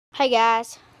Hi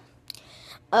guys,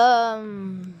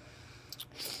 Dylan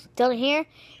here,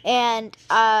 and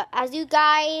as you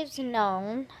guys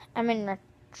know, I'm in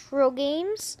retro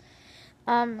games.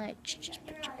 Just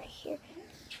put it right here.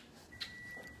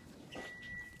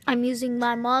 I'm using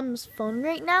my mom's phone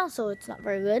right now, so it's not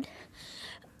very good.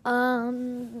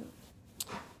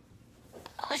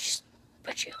 Let's just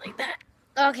put you like that.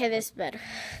 Okay, this is better.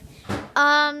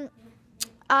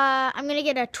 I'm gonna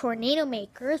get a tornado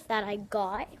maker that I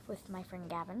got with my friend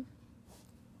Gavin.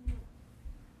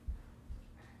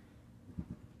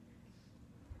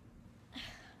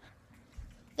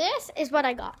 This is what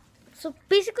I got. So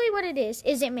basically what it is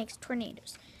it makes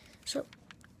tornadoes. So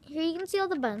here you can see all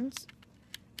the buttons.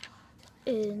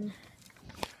 And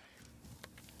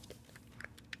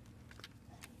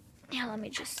now let me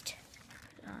just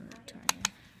put on the tornado.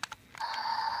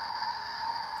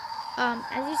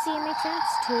 As you see, it makes sense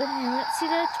too. And let's see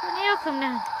the tornado come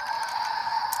down.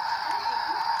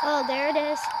 Oh, there it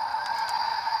is.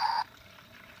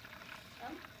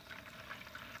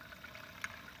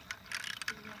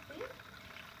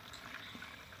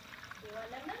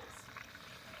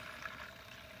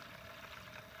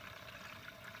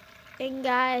 And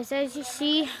guys, as you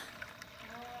see,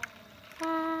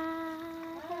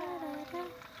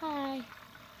 hi.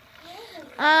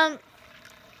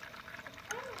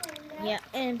 Yeah,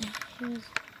 and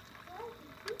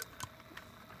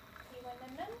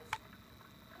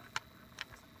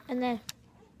then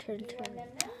turn.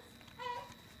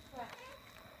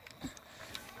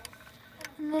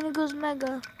 And then it goes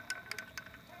mega.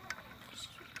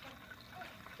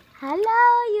 Hello,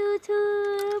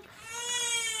 YouTube.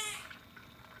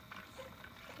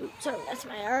 Oops, sorry, that's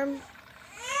my arm.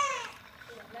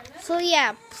 So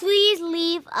yeah, please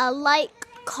leave a like,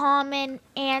 comment,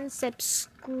 and subscribe.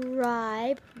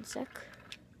 One sec.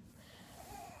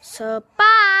 So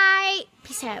bye.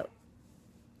 Peace out.